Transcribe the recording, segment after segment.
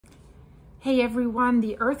Hey everyone,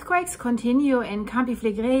 the earthquakes continue in Campi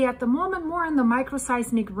Flegrei at the moment, more in the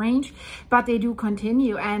microseismic range, but they do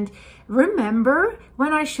continue. And remember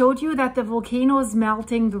when I showed you that the volcano is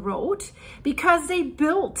melting the road? Because they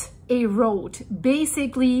built a road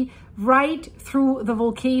basically right through the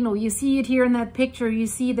volcano. You see it here in that picture. You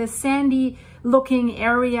see the sandy looking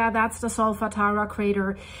area, that's the Solfatara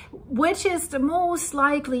crater, which is the most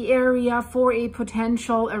likely area for a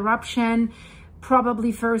potential eruption.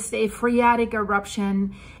 Probably first a phreatic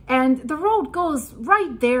eruption, and the road goes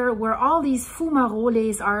right there where all these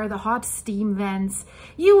fumaroles are, the hot steam vents.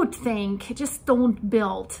 You would think, just don't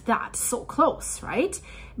build that so close, right?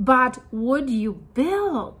 But would you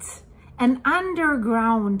build an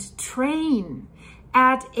underground train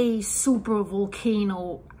at a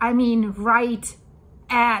supervolcano? I mean, right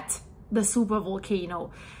at the supervolcano,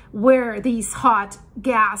 where these hot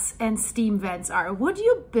gas and steam vents are. Would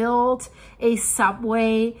you build a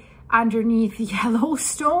subway underneath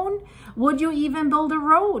Yellowstone? Would you even build a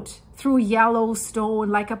road through Yellowstone,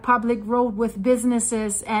 like a public road with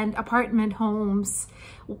businesses and apartment homes?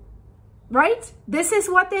 Right? This is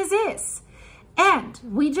what this is. And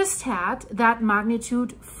we just had that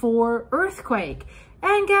magnitude 4 earthquake.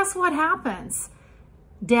 And guess what happens?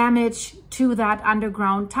 Damage to that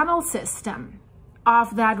underground tunnel system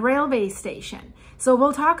of that railway station. So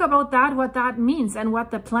we'll talk about that, what that means and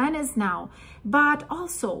what the plan is now. But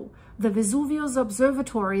also the Vesuvius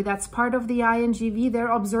Observatory, that's part of the INGV,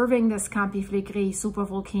 they're observing this Campi Flegrei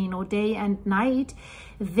supervolcano day and night.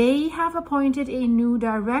 They have appointed a new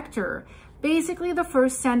director. Basically, the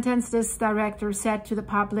first sentence this director said to the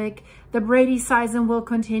public, the Brady season will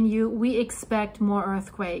continue. We expect more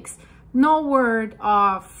earthquakes. No word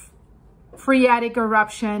of phreatic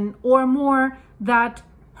eruption or more that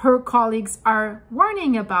her colleagues are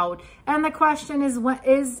warning about. And the question is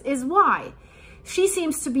why? She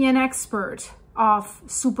seems to be an expert of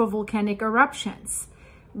supervolcanic eruptions.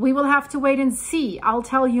 We will have to wait and see. I'll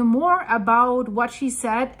tell you more about what she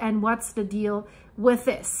said and what's the deal with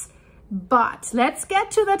this. But let's get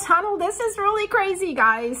to the tunnel. This is really crazy,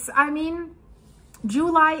 guys. I mean,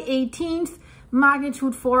 July 18th,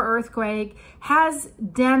 magnitude 4 earthquake has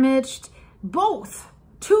damaged both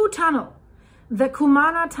two tunnels. The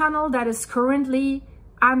Cumana tunnel that is currently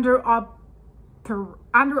under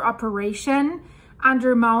operation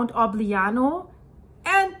under Mount Obliano,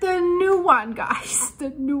 and the new one, guys,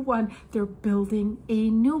 the new one. They're building a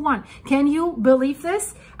new one. Can you believe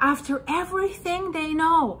this? After everything they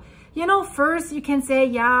know. You know, first you can say,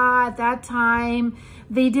 yeah, at that time,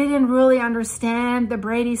 they didn't really understand the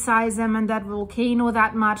Brady seism and that volcano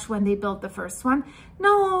that much when they built the first one.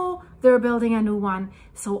 No, they're building a new one.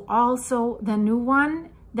 So also the new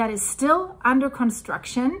one that is still under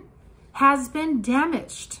construction has been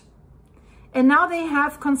damaged. And now they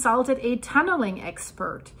have consulted a tunneling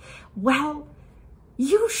expert. Well,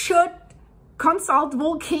 you should consult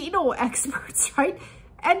volcano experts, right?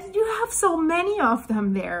 And you have so many of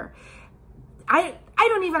them there. I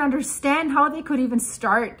don't even understand how they could even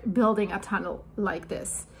start building a tunnel like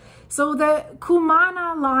this. So the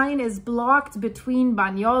Cumana line is blocked between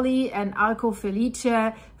Bagnoli and Alco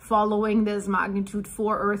Felice following this magnitude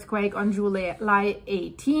 4 earthquake on July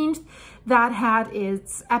 18th that had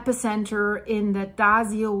its epicenter in the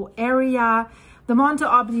Dazio area. The Monte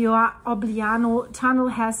Obliano tunnel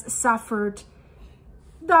has suffered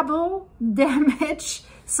double damage.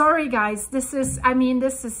 Sorry guys,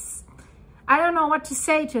 I don't know what to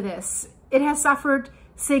say to this. It has suffered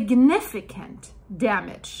significant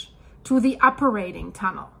damage to the operating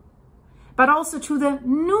tunnel, but also to the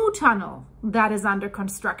new tunnel that is under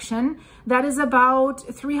construction, that is about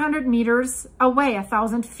 300 meters away,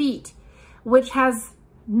 1,000 feet, which has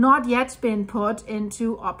not yet been put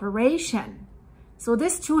into operation. So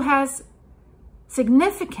this too has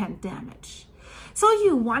significant damage. So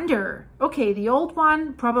you wonder, okay, the old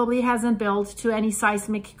one probably hasn't built to any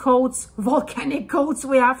seismic codes, volcanic codes,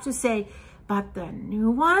 we have to say, but the new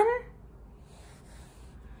one?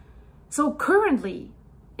 So currently,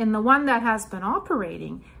 in the one that has been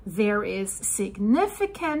operating, there is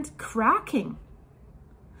significant cracking.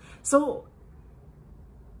 So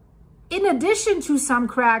in addition to some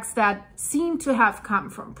cracks that seem to have come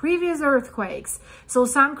from previous earthquakes, so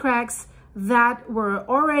some cracks that were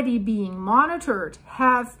already being monitored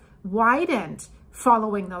have widened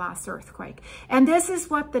following the last earthquake. And this is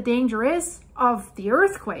what the danger is of the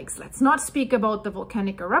earthquakes. Let's not speak about the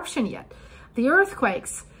volcanic eruption yet. The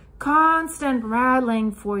earthquakes, constant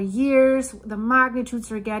rattling for years. The magnitudes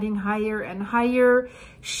are getting higher and higher.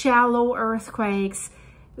 Shallow earthquakes.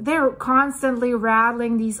 They're constantly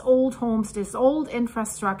rattling these old homes, this old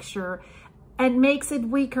infrastructure. and makes it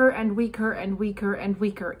weaker and weaker and weaker and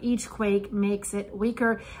weaker. Each quake makes it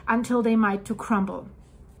weaker until they might to crumble.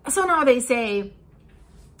 So now they say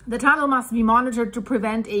the tunnel must be monitored to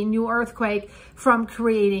prevent a new earthquake from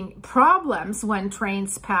creating problems when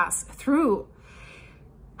trains pass through.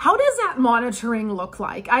 How does that monitoring look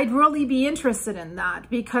like? I'd really be interested in that,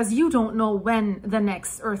 because you don't know when the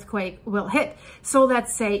next earthquake will hit. So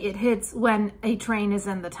let's say it hits when a train is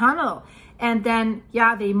in the tunnel, and then,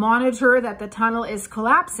 yeah, they monitor that the tunnel is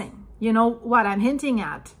collapsing. You know what I'm hinting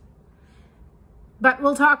at. But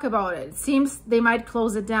we'll talk about it. It seems they might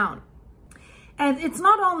close it down. And it's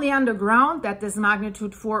not only underground that this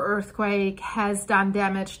magnitude 4 earthquake has done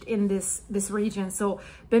damage in this region. So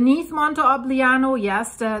beneath Monte Obliano,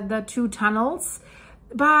 yes, the two tunnels,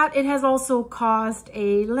 but it has also caused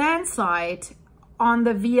a landslide on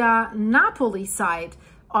the Via Napoli side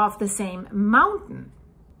of the same mountain.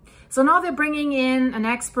 So now they're bringing in an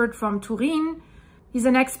expert from Turin. He's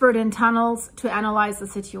an expert in tunnels to analyze the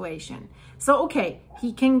situation. So, okay,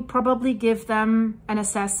 he can probably give them an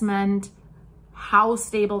assessment how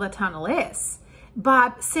stable the tunnel is.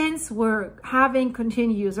 But since we're having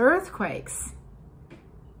continuous earthquakes,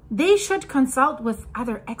 they should consult with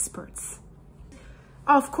other experts.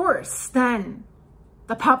 Of course, then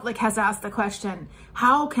the public has asked the question,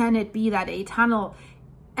 how can it be that a tunnel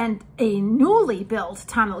and a newly built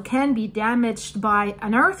tunnel can be damaged by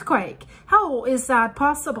an earthquake? How is that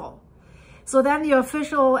possible? So then the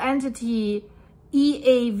official entity,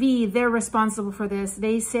 EAV, they're responsible for this.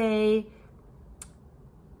 They say,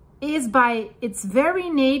 is by its very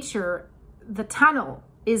nature, the tunnel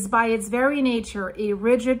is by its very nature a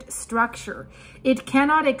rigid structure. It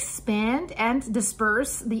cannot expand and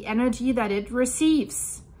disperse the energy that it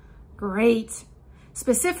receives. Great.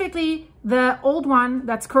 Specifically, the old one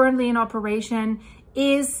that's currently in operation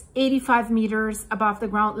is 85 meters above the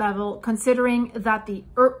ground level, considering that the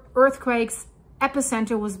earthquake's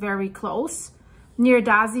epicenter was very close, near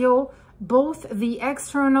Dazio. Both the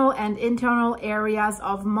external and internal areas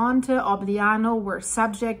of Monte Obliano were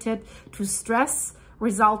subjected to stress,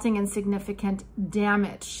 resulting in significant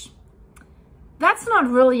damage. That's not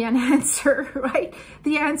really an answer, right?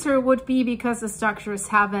 The answer would be because the structures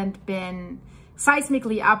haven't been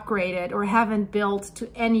seismically upgraded or haven't built to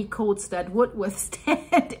any codes that would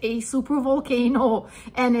withstand a supervolcano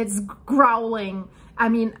and its growling. I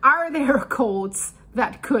mean, are there codes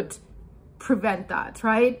that could prevent that,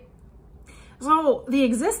 right? So the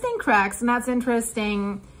existing cracks, and that's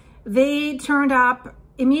interesting, they turned up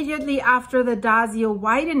immediately after the Dazio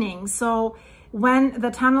widening. So when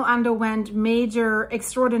the tunnel underwent major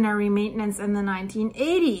extraordinary maintenance in the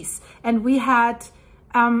 1980s, and we had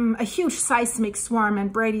a huge seismic swarm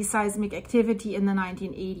and bradyseismic activity in the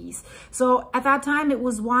 1980s. So at that time, it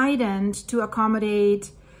was widened to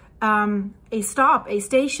accommodate a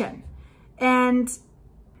station. And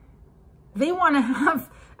they want to have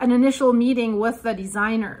an initial meeting with the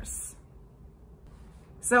designers.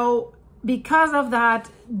 So because of that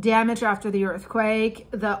damage after the earthquake,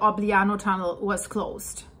 the Obliano tunnel was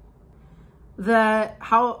closed.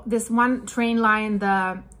 This one train line,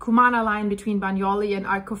 the Cumana line between Bagnoli and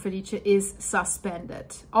Arco Felice, is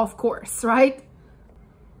suspended, of course, right?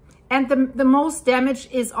 And the most damage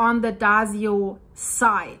is on the Dazio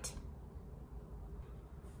side.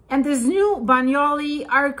 And this new Bagnoli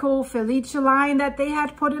Arco Felice line that they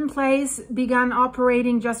had put in place, began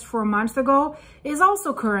operating just 4 months ago, is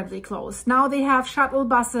also currently closed. Now they have shuttle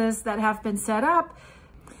buses that have been set up.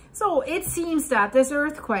 So it seems that this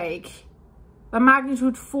earthquake, the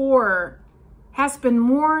magnitude 4, has been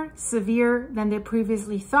more severe than they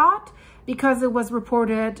previously thought, because it was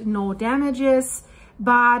reported no damages,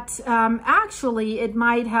 but actually it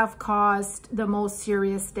might have caused the most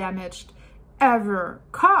serious damage ever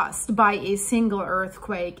caused by a single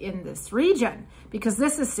earthquake in this region, because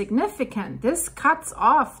this is significant. This cuts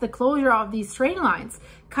off the closure of these train lines,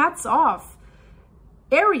 cuts off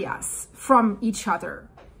areas from each other.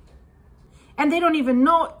 And they don't even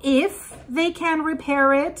know if they can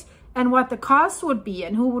repair it and what the cost would be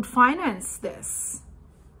and who would finance this.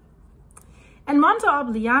 And Monte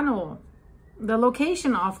Obliano, the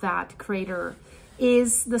location of that crater,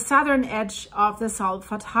 is the southern edge of the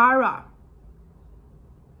Solfatara.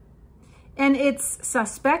 And it's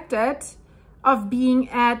suspected of being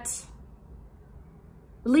at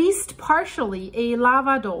least partially a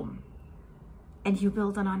lava dome. And you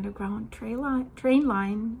build an underground train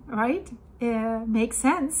line, right? Makes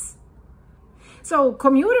sense. So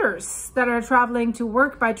commuters that are traveling to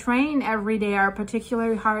work by train every day are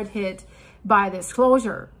particularly hard hit by this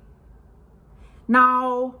closure.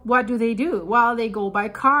 Now, what do? Well, they go by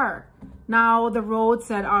car. Now the roads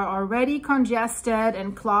that are already congested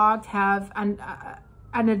and clogged have an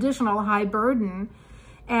additional high burden,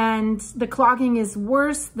 and the clogging is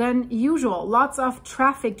worse than usual. Lots of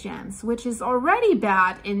traffic jams, which is already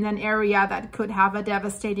bad in an area that could have a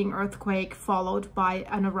devastating earthquake followed by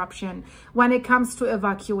an eruption when it comes to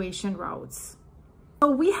evacuation routes. So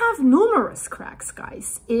we have numerous cracks,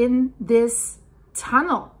 guys, in this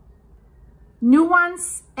tunnel. New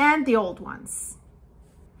ones and the old ones.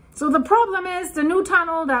 So the problem is the new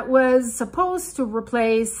tunnel that was supposed to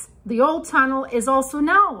replace the old tunnel is also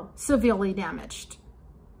now severely damaged.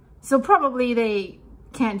 So probably they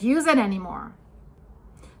can't use it anymore.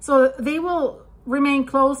 So they will remain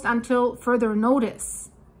closed until further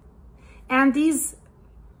notice. And these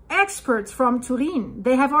experts from Turin,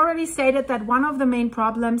 they have already stated that one of the main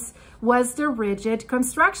problems was the rigid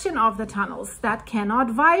construction of the tunnels that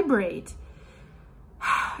cannot vibrate.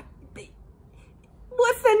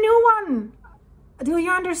 What's the new one? Do you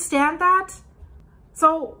understand that?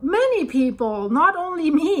 So many people, not only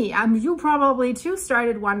me, and you probably too,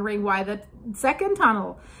 started wondering why the second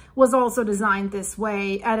tunnel was also designed this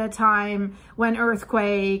way at a time when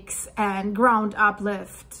earthquakes and ground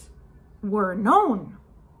uplift were known.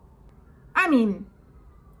 I mean,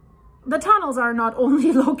 the tunnels are not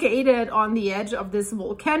only located on the edge of this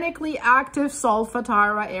volcanically active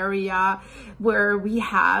Solfatara area where we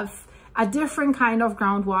have a different kind of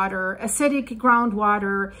groundwater, acidic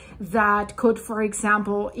groundwater that could, for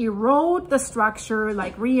example, erode the structure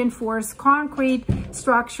like reinforced concrete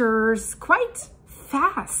structures quite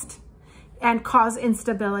fast and cause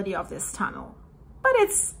instability of this tunnel. But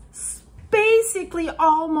it's basically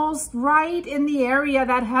almost right in the area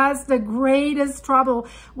that has the greatest trouble,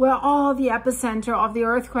 where all the epicenter of the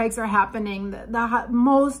earthquakes are happening, the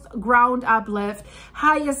most ground uplift,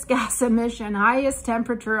 highest gas emission, highest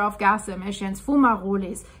temperature of gas emissions,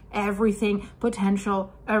 fumaroles, everything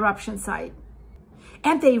potential eruption site.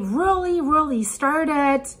 And they really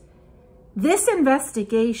started this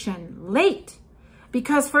investigation late,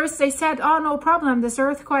 because first they said, oh, no problem, this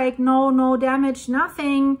earthquake, no damage,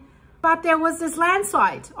 nothing. But there was this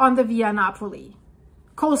landslide on the Via Napoli,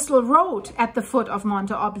 coastal road at the foot of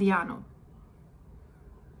Monte Obliano.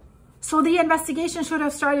 So the investigation should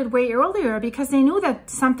have started way earlier, because they knew that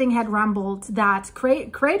something had rumbled that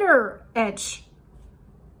crater edge.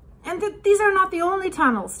 And these are not the only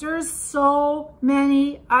tunnels. There's so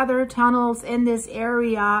many other tunnels in this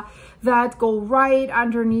area that go right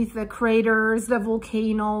underneath the craters, the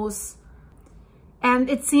volcanoes. And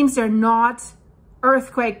it seems they're not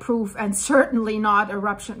earthquake proof and certainly not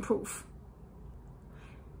eruption proof.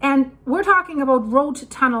 And we're talking about road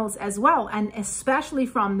tunnels as well, and especially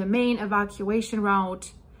from the main evacuation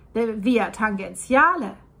route, the Via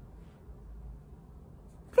Tangenziale.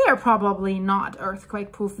 They are probably not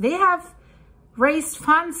earthquake proof. They have raised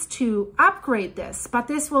funds to upgrade this, but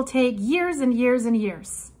this will take years and years and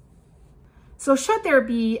years. So should there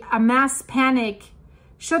be a mass panic,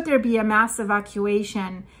 should there be a mass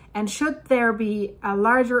evacuation, and should there be a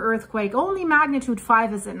larger earthquake, only magnitude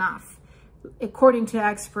 5 is enough, according to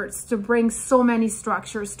experts, to bring so many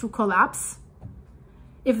structures to collapse.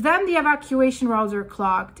 If then the evacuation routes are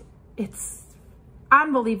clogged, it's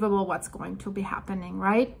unbelievable what's going to be happening,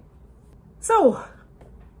 right? So,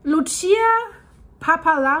 Lucia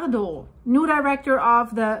Pappalardo, new director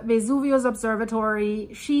of the Vesuvius Observatory,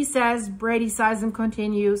 she says bradyseism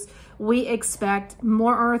continues. We expect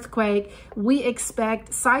more earthquake. We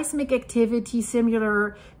expect seismic activity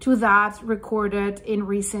similar to that recorded in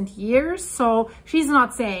recent years. So she's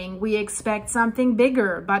not saying we expect something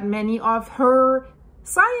bigger, but many of her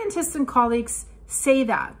scientists and colleagues say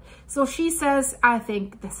that. So she says, I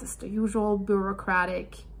think this is the usual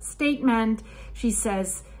bureaucratic statement. She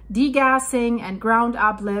says, degassing and ground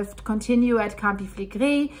uplift continue at Campi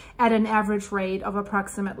Flegrei at an average rate of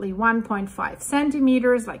approximately 1.5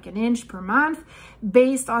 centimeters, like an inch per month,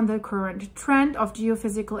 based on the current trend of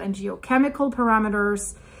geophysical and geochemical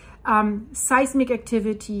parameters. Seismic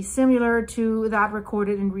activity similar to that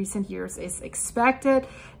recorded in recent years is expected.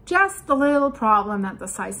 Just the little problem that the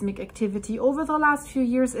seismic activity over the last few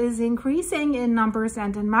years is increasing in numbers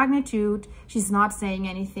and in magnitude. She's not saying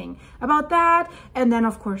anything about that. And then,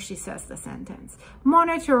 of course, she says the sentence,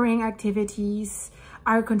 monitoring activities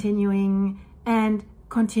are continuing and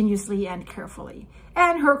continuously and carefully.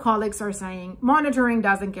 And her colleagues are saying monitoring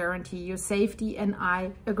doesn't guarantee you safety, and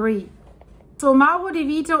I agree. So Mauro De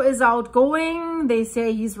Vito is outgoing. They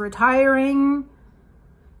say he's retiring.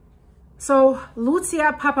 So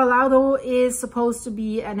Lucia Pappalardo is supposed to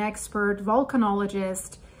be an expert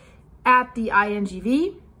volcanologist at the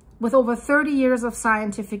INGV, with over 30 years of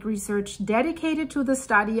scientific research dedicated to the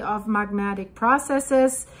study of magmatic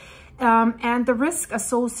processes and the risk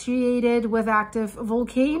associated with active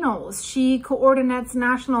volcanoes. She coordinates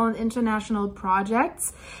national and international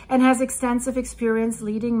projects and has extensive experience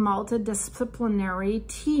leading multidisciplinary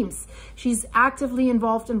teams. She's actively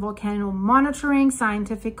involved in volcano monitoring,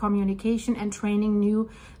 scientific communication, and training new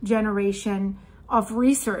generation of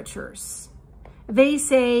researchers. They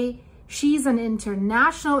say she's an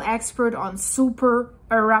international expert on super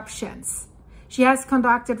eruptions. She has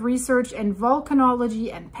conducted research in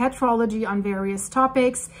volcanology and petrology on various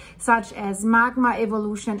topics, such as magma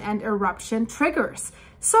evolution and eruption triggers.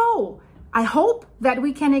 So I hope that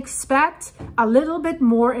we can expect a little bit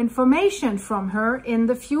more information from her in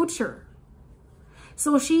the future.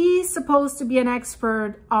 So she's supposed to be an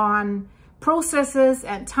expert on processes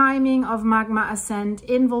and timing of magma ascent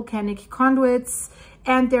in volcanic conduits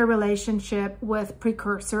and their relationship with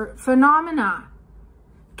precursor phenomena,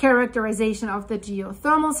 characterization of the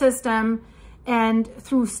geothermal system, and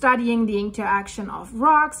through studying the interaction of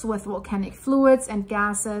rocks with volcanic fluids and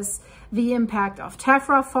gases, the impact of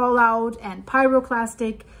tephra fallout and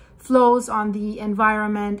pyroclastic flows on the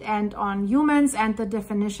environment and on humans, and the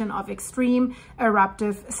definition of extreme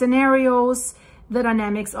eruptive scenarios, the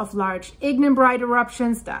dynamics of large ignimbrite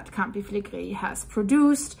eruptions that Campi Flegrei has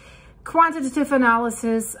produced, quantitative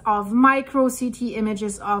analysis of micro CT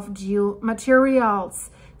images of geomaterials.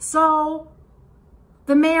 So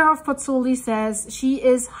the mayor of Pozzuoli says she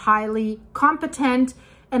is highly competent,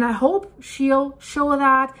 and I hope she'll show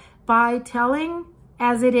that by telling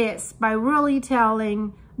as it is, by really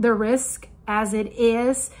telling the risk as it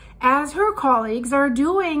is, as her colleagues are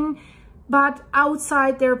doing. But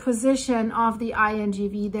outside their position of the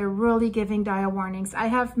INGV, they're really giving dire warnings. I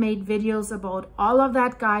have made videos about all of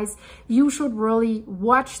that, guys. You should really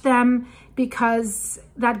watch them, because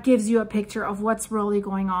that gives you a picture of what's really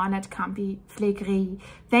going on at Campi Flegrei.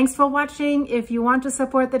 Thanks for watching. If you want to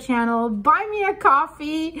support the channel, buy me a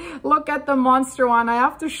coffee. Look at the monster one. I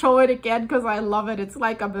have to show it again because I love it. It's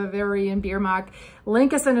like a Bavarian beer mug.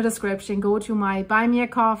 Link is in the description. Go to my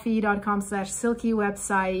buymeacoffee.com/silky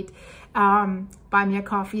website. Buy me a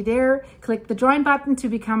coffee there. Click the join button to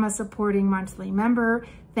become a supporting monthly member.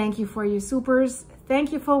 Thank you for your supers.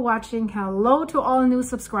 Thank you for watching. Hello to all new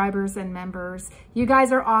subscribers and members. You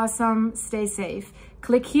guys are awesome. Stay safe.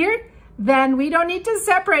 Click here. Then we don't need to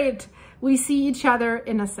separate. We see each other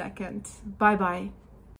in a second. Bye-bye.